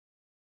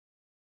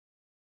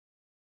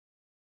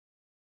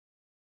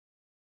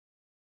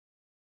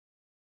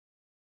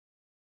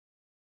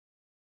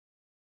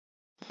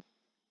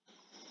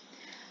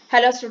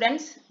Hello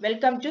students,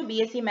 welcome to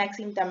BSC MATHS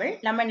in Tamil.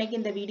 நம்ம இன்னைக்கு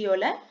இந்த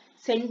வீடியோல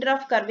center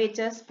of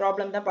curvatures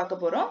problem தான் பார்க்க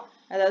போறோம்.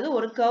 அதாவது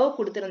ஒரு curve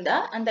கொடுத்திருந்தா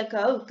அந்த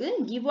curveக்கு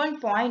given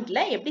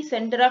pointல எப்படி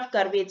center of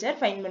curvature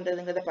find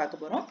பண்றதுங்கறத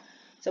பார்க்க போறோம்.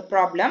 So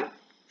problem,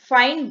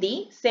 find the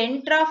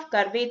center of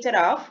curvature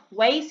of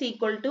y is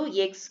equal to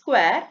x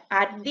square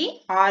at the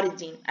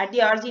origin. At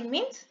the origin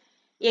means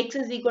x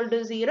is equal to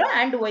 0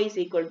 and y is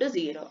equal to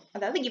 0.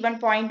 அதாவது given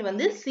point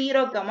வந்து 0,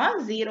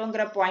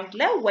 0ங்கற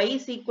பாயிண்ட்ல y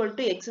is equal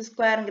to x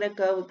squareங்கற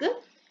curveக்கு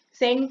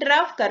center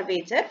of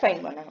curvature find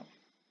பண்ணணும்.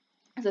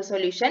 So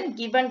solution,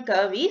 given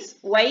curve is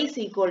y is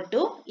equal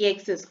to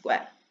x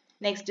square.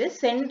 Next,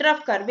 center of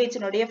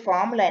curvature உடைய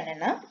formula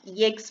என்னன்னா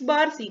x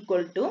bar is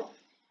equal to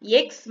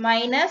x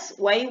minus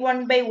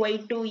y1 by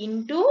y2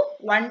 into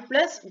 1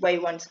 plus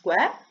y1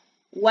 square.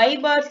 Y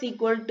bar is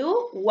equal to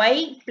y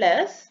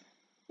plus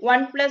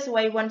 1 plus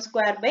y1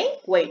 square by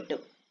y2.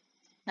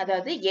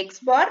 அதாவது x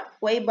bar,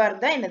 y bar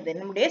தான் என்னது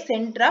நம்முடைய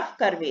center of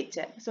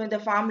curvature. So இந்த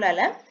formulaல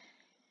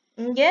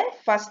இங்க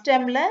first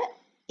termல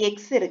x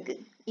இருக்கு,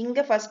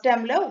 இங்க first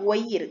termல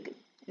y இருக்கு.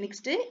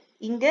 Next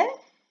இங்க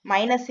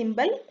minus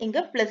symbol,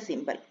 இங்க plus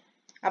symbol.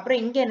 அப்புறம்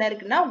இங்க என்ன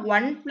இருக்குன்னா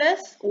 1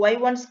 plus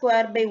y1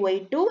 square by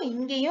y2,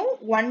 இங்கேயும்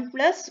 1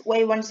 plus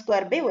y1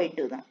 square by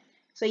y2 தான்.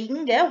 So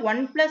இங்க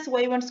 1 plus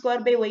y1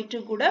 square by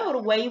y2 கூட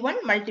ஒரு y1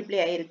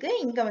 multiply ஆயிருக்கு,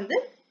 இங்க வந்து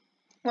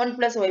 1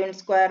 plus y1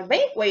 square by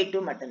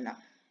y2 மட்டும்தான்.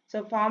 So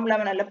formula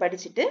நல்லா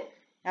படிச்சிட்டு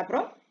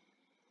அப்புறம்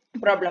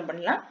problem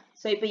பண்ணலாம்.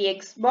 So இப்போ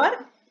x bar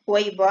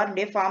y bar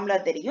உடைய formula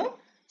தெரியும்.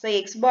 So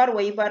x bar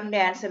y bar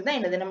உடைய answer தான்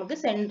என்னது நமக்கு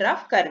center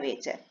of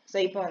curvature. So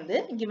இப்போ வந்து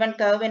given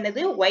curve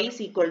என்னது y is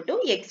equal to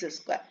x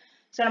square.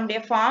 So நம்முடைய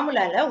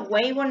formulaல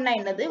y1 னா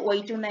என்னது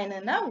y2 னா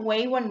என்னன்னா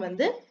y1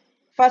 வந்து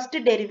first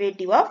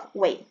derivative of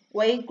y.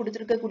 y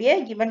கொடுத்திருக்கக்கூடிய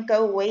given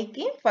curve y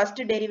க்கு first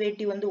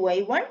derivative வந்து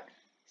y1,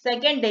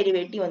 second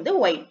derivative வந்து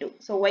y2.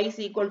 So y is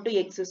equal to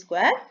x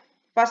square,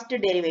 first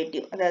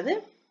derivative அதாவது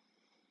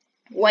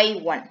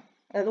y1.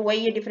 அதாவது y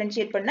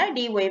differentiate பண்ணா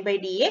dy by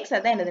dx,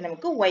 அதான் என்னது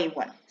நமக்கு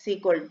y1 is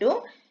equal to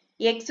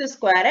x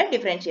square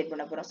differentiate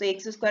பண்ண போறோம். So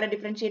x square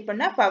differentiate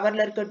பண்ணா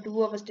பவர்ல இருக்க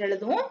 2 first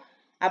எழுதுவோம்,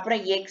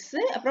 அப்புறம் x,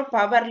 அப்புறம்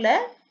பவர்ல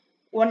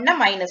 1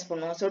 minus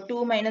பண்ணுவோம். So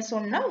 2 minus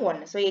 1 னா 1.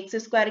 So x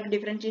square க்கு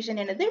differentiation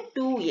என்னது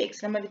 2x.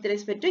 நம்ம with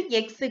respect to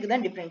x க்கு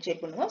தான்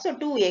differentiate பண்ணுவோம். So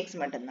 2x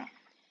மட்டும்தான்.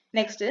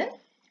 Next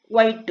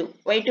y2.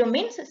 y2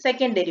 means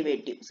second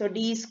derivative. So d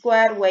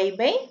square y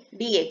by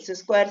dx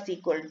square is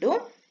equal to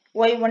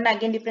y1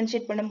 again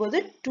differentiate பண்ணும்போது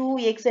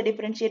 2x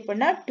differentiate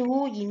பண்ணா 2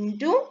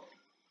 into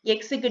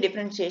x க்கு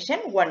differentiation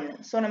 1.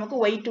 So நமக்கு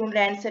y2 ன்ற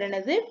answer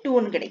என்னது 2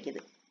 ன்னு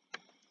கிடைக்குது.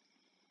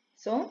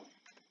 So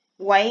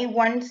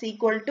y1 is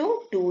equal to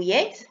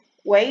 2x,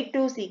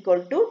 y2 is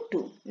equal to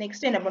 2.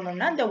 Next என்ன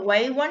பண்ணணும்னா இந்த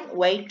y1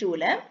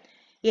 y2ல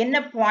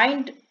என்ன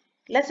point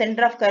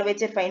center of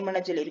curvature find பண்ண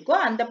சொல்லிருக்கோ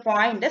அந்த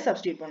பாயிண்ட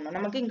சப்ஸ்டிட்யூட் பண்ணனும்.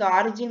 நமக்கு இங்க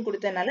origin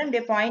கொடுத்ததனால இந்த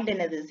பாயிண்ட்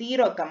என்னது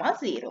 0,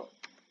 0.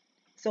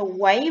 So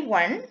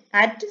y1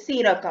 at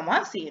 0,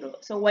 0.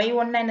 So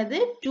y1 என்னது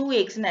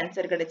 2x ன்னு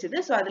ஆன்சர் கிடைச்சது.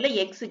 So அதுல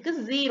x க்கு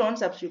 0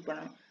 ன்னு சப்ஸ்டிட்யூட்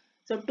பண்ணனும்.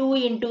 So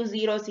 2 into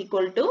 0 is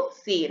equal to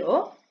 0.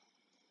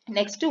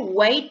 Next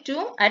y2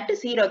 at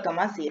 0,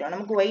 0.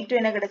 நமக்கு y2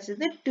 என்ன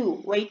கிடைச்சது 2.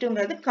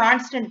 y2ங்கிறது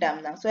constant term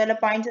தான். So அதுல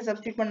பாயிண்ட்ஸ்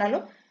சப்ஸ்டிட்யூட்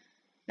பண்ணாலும்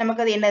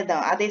நமக்கு அது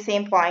என்னதான் அதே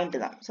சேம் பாயிண்ட்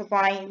தான். So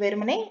பாயிண்ட்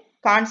வெறுமனே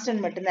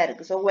கான்ஸ்டன்ட் மட்டும் தான்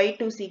இருக்கு. So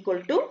y2 is equal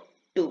to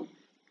 2.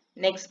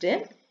 Next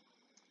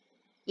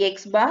x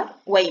bar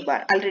y bar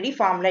already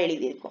formula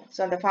எழுதி இருக்கோம். So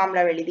அந்த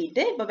ஃபார்முலா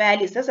எழுதிட்டு இப்போ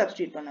வேல்யூஸை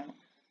சப்ஸ்டிட்யூட் பண்ணணும்.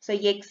 So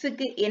x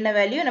க்கு என்ன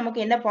வேல்யூ, நமக்கு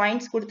என்ன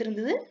பாயிண்ட்ஸ்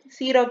கொடுத்திருந்தது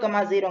 0,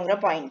 0ங்கற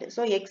பாயிண்ட்.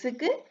 So x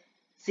க்கு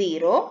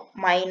 0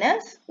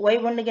 minus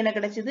y1 க்கு என்ன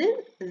கிடைச்சது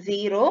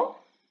 0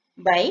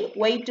 by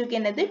y2 க்கு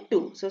என்னது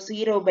 2. So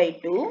 0 by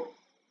 2,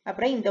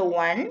 அப்புறம் இந்த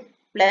 1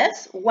 plus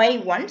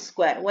y1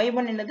 square.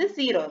 y1 என்னது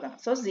 0 தான்.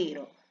 So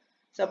 0.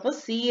 So அப்போ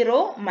 0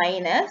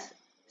 minus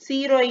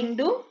 0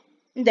 into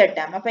இந்த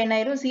term. அப்போ என்ன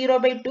ஆயிரும் 0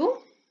 by 2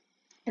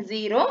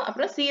 0,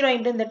 அப்புறம் 0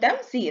 into இந்த term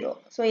 0.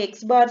 So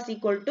x bar is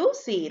equal to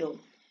 0.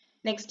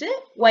 Next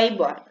y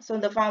bar. So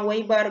இந்த y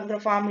bar ங்கற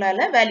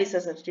ஃபார்முலால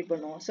வேல்யூஸை சப்ஸ்டிட்யூட்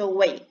பண்ணுவோம். So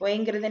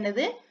yங்கிறது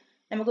என்னது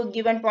நமக்கு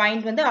given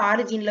point வந்து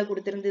originல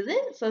கொடுத்திருந்தது.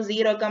 So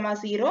 0,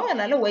 0,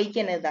 அதனால y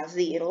க்கு என்னது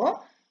 0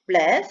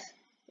 plus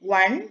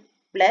 1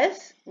 plus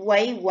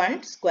y1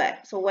 square.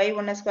 So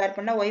y1 square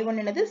பண்ணா y1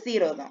 என்னது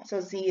 0 தான். So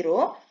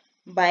 0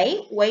 by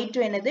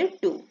y2 என்னது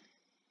 2.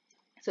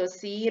 So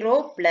 0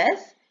 plus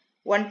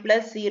 1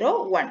 plus 0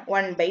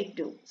 1 by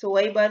 2. So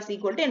y bar is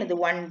equal to என்னது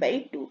 1 by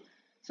 2.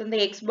 So இந்த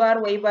x bar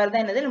y bar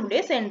தான் என்னது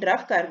நம்முடைய center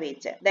of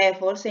curvature.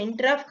 Therefore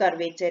center of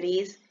curvature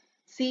is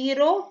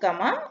 0,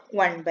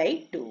 1 by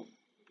 2.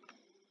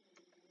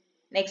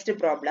 Next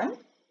problem,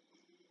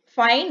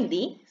 find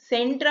the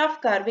center of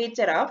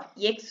curvature of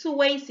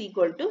xy is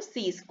equal to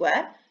c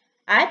square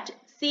at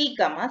c,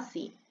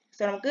 c.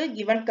 So நமக்கு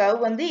given curve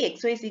வந்து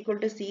xy is equal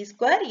to c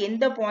square,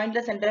 எந்த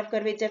பாயிண்ட்ல center of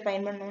curvature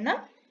find பண்ணனும்னா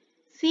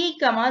c,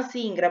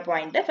 cங்கற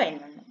பாயிண்ட find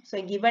பண்ணனும். So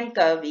given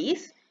curve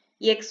is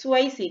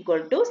xy is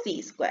equal to c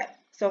square.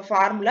 So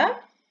formula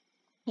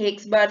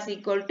x bar is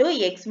equal to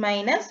x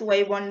minus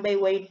y1 by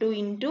y2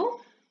 into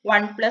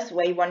 1 plus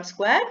y1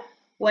 square.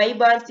 Y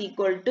bar is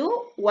equal to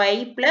y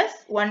plus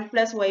 1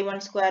 plus y1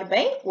 square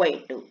by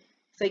y2.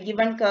 So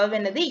given curve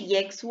என்னது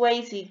xy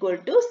is equal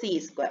to c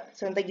square.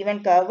 So இந்த given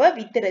curve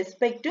with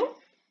respect to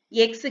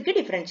x க்கு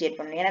differentiate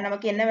பண்ணணும். ஏன்னா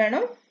நமக்கு என்ன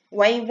வேணும்?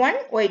 y1,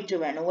 y2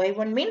 வேணும்.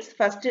 y1 means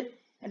first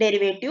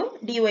derivative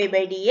dy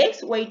by dx,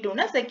 y2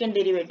 na second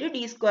derivative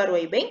d square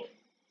y by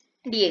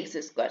dx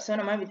square. So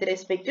நம்ம with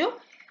respect to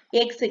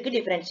x க்கு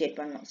differentiate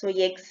பண்ணணும். So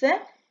x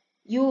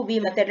uv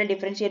மெத்தட்ல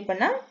differentiate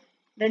பண்ணா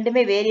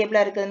ரெண்டுமே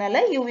வேரியபிளா இருக்கிறதுனால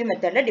uv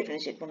மெத்தட்ல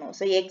differentiate பண்ணுவோம்.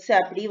 So x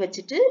அப்படி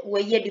வச்சிட்டு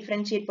y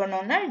differentiate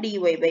பண்ணோம்னா dy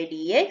by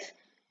dx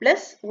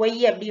plus y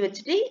அப்படி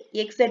வச்சிட்டு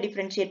x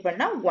differentiate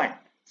பண்ணா 1.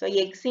 So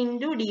x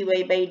into dy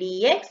by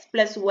dx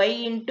plus y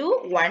into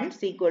 1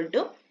 is equal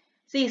to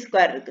c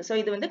square இருக்கு. So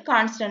இது வந்து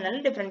constant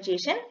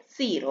differentiation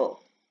 0.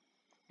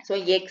 So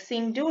x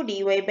into dy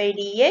by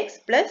dx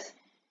plus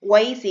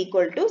y is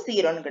equal to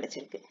 0 னு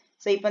கிடைச்சிருக்கு.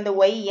 So இப்போ இந்த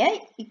y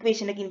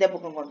equationக்கு இந்த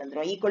பக்கம் கொண்டு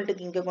வந்துரும். equal to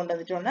இங்க கொண்டு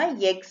வந்துட்டோம்னா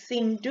x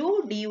into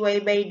dy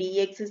by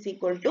dx is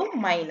equal to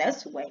minus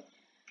y.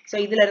 So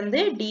இதுல இருந்து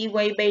dy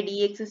by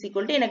dx is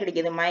equal to என்ன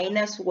கிடைக்குது?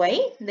 minus y.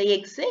 இந்த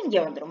x இங்க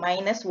வந்துரும்.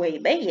 minus y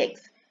by x.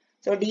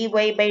 So dy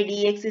by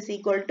dx is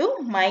equal to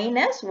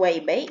minus y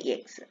by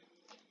x.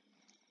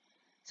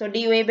 So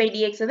dy by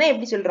dx தான்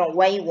எப்படி சொல்றோம்?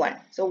 y1.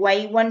 So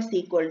y1 is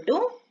equal to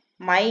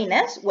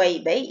minus y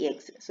by x.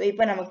 So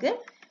இப்போ நமக்கு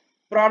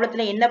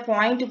ப்ராப்ளத்துல என்ன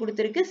point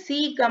கொடுத்திருக்கு? c,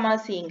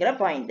 cங்கிற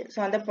point. So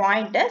அந்த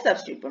பாயிண்ட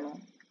substitute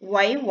பண்ணுவோம்.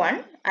 y1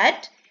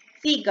 at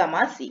c,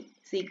 c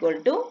is equal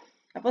to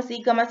அப்போ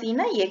c, c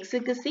னா x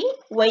க்கு c,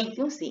 y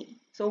க்கு c.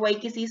 So y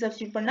க்கு c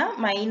சப்ஸ்டிட்யூட் பண்ணா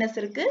மைனஸ்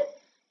இருக்கு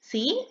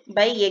c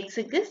by x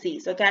க்கு c.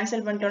 So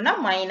கேன்சல் பண்ணிட்டோம்னா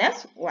minus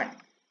 1.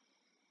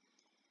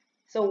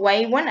 So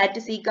y1 at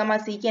c,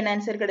 c க்கு என்ன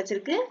ஆன்சர்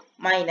கிடைச்சிருக்கு?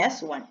 minus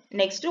 1.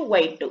 Next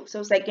y2. So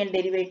second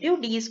derivative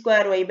d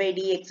square y by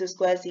dx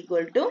square is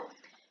equal to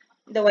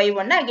the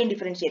y1 again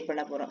differentiate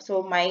பண்ண போறோம். So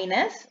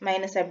minus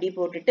அப்படி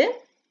போட்டுட்டு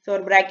so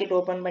ஒரு bracket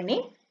open பண்ணி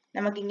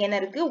நமக்கு இங்க என்ன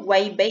இருக்கு?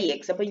 y by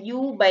x. அப்ப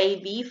u by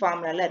v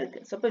ஃபார்முலால இருக்கு.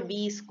 So அப்ப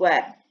v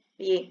square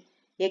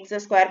x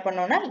square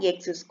பண்ணோம்னா x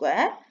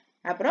square.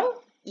 அப்புறம்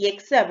x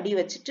அப்படி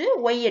வச்சிட்டு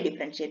y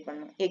differentiate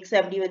பண்ணணும். x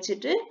அப்படி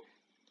வச்சிட்டு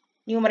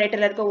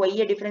numeratorல இருக்க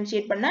y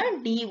differentiate பண்ணா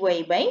dy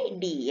by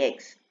dx.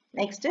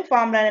 Next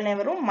ஃபார்முலால என்ன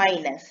வரும்?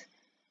 minus.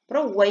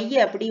 அப்புறம் y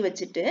அப்படி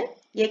வச்சிட்டு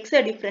x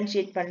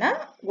differentiate பண்ணா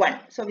 1.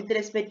 So with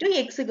respect to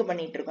x க்கு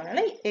பண்ணிட்டு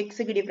இருக்கோம்னால x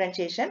க்கு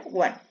differentiation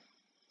 1.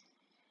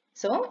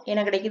 So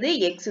என்ன கிடைக்குது?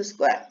 x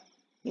square.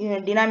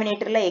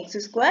 Denominatorல x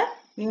square,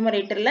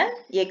 numeratorல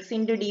x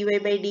into dy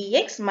by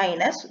dx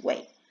minus y.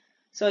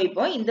 So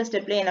இப்போ இந்த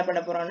ஸ்டெப்ல என்ன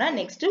பண்ண போறோம்னா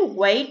next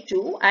y2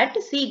 at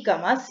c,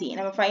 c.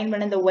 நம்ம ஃபைண்ட்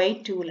பண்ண இந்த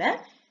y2ல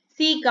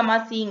c,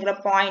 cங்கிற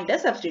பாயிண்ட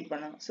சப்ஸ்டிட்யூட்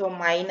பண்ணனும். So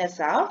minus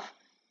of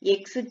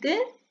x க்கு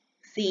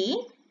c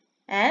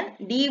and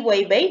dy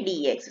by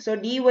dx. So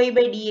dy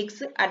by dx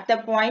at the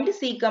point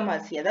c,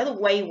 c. அதாவது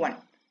y1.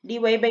 dy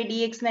by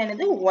dx னா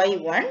என்னது?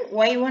 y1.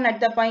 y1 at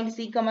the point c,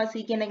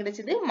 c க்கு என்ன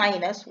கிடைச்சது?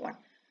 minus 1.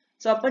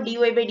 So அப்ப dy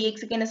by dx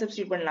க்கு என்ன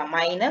சப்ஸ்டிட்யூட் பண்ணலாம்?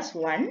 minus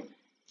 1.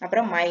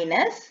 அப்புறம்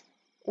minus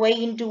y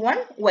into 1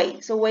 y.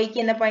 So y க்கு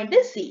என்ன பாயிண்ட்?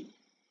 c.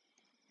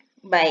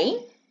 by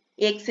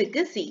x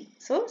க்கு c.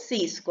 So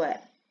c square.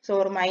 So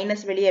ஒரு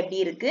minus வெளியே எப்படி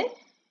இருக்கு?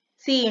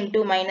 c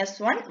into minus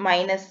 1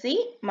 minus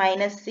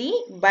c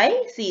by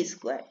c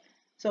square.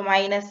 So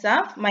minus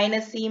of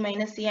minus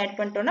c add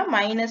பண்ணிட்டோம்னா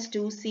minus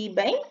 2c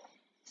by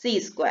c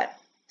square.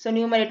 So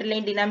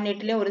numeratorலையும்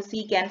denominatorலையும் ஒரு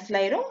c cancel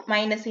ஆயிரும்.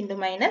 minus into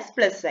minus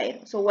plus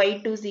ஆயிரும். So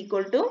y2 is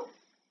equal to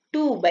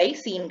 2 by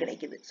c ன்னு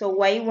கிடைக்குது. So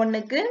y1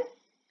 க்கு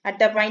at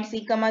the point c,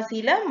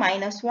 c ல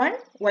minus 1,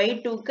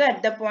 y2 க்கு at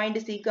the point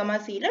c,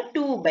 c ல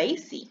 2 by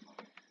c.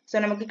 So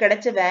நமக்கு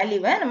கிடைச்ச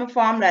வேல்யூவை நம்ம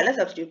ஃபார்முலால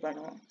சப்ஸ்டிட்யூட்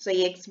பண்ணுவோம். So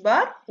x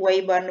bar, y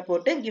bar னு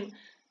போட்டு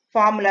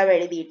ஃபார்முலாவை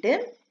எழுதிட்டு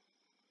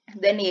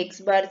then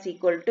x bar is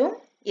equal to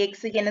x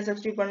க்கு என்ன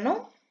சப்ஸ்டிட்யூட்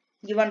பண்ணனும்?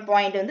 given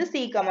point வந்து c,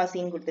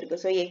 c ன்னு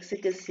கொடுத்திருக்கு. So x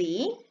க்கு c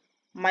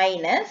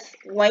minus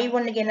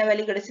y1 க்கு என்ன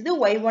வேல்யூ கிடைச்சது?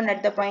 y1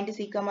 at the point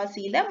c,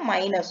 c ல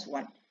minus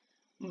 1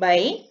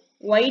 by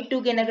y2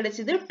 க்கு என்ன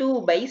கிடைச்சது? 2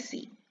 by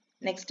c.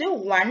 Next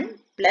 1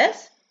 plus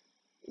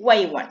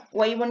y1.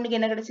 y1 க்கு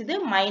என்ன கிடைச்சது?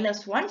 minus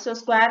 1. So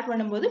square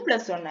பண்ணும்போது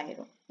plus 1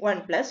 ஆயிரும்.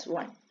 1 plus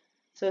 1.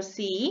 So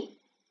c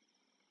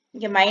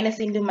இங்க minus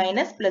into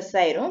minus plus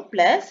ஆயிரும்.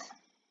 Plus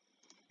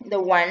இந்த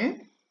 1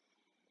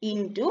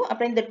 into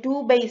அப்புறம் இந்த 2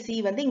 by c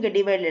வந்து இங்க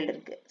divided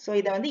இருக்கு. So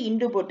இதை வந்து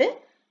into போட்டு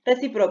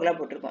reciprocal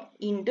போட்டிருக்கோம்.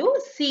 into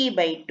c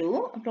by 2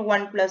 அப்புறம்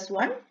 1 plus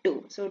 1 2.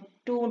 So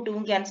 2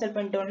 cancel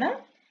பண்ணிட்டோம்னா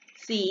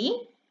c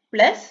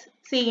plus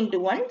c into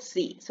 1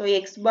 c. So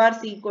x bar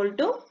is equal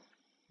to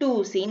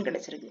 2c ன்னு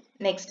கிடைச்சிருக்கு.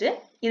 Next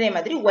இதே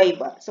மாதிரி y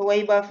bar. So y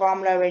bar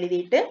formula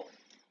எழுதிட்டு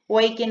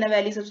y க்கு என்ன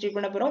வேல்யூ சப்ஸ்டிட்யூட்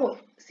பண்ண போறோம்?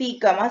 c,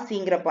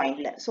 cங்கிற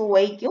பாயிண்ட்ல. So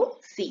y க்கு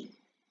c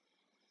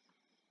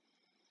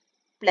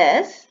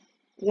plus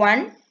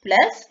 1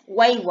 plus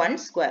y1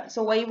 square. So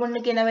y1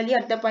 க்கு என்ன value?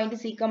 at the point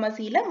c,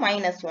 c ல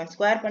minus 1.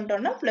 Square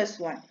பண்ணிட்டோம்னா plus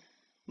 1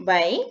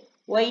 by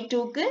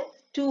y2 க்கு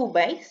 2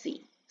 by c.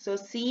 So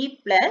c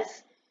plus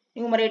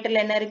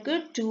numeratorல என்ன இருக்கு?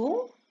 2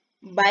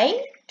 by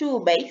 2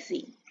 by c.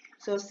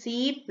 So c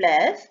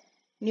plus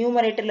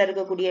numeratorல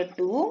இருக்கக்கூடிய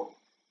 2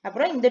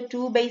 அப்புறம் இந்த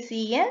 2 by c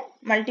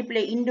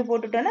multiply into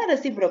போட்டுட்டோம்னா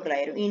reciprocal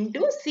ஆயிரும்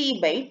into c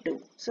by 2.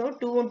 So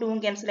 2 and 2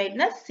 cancel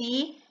ஆயிட்டுனா c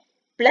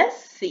plus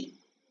c.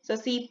 So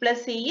c plus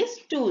c is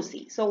 2c.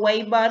 So y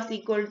bar is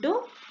equal to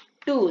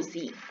 2c.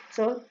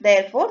 So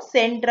therefore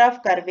center of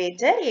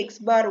curvature x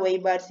bar y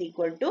bar is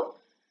equal to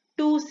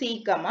 2c,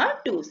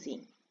 2c.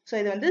 So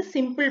இது வந்து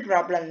simple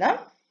problem தான்.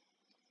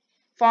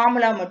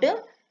 Formula மட்டும்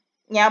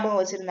ஞாபகம்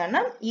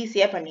வச்சிருந்தான்னா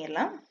ஈஸியா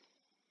பண்ணிடலாம்.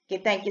 Okay,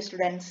 thank you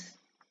students.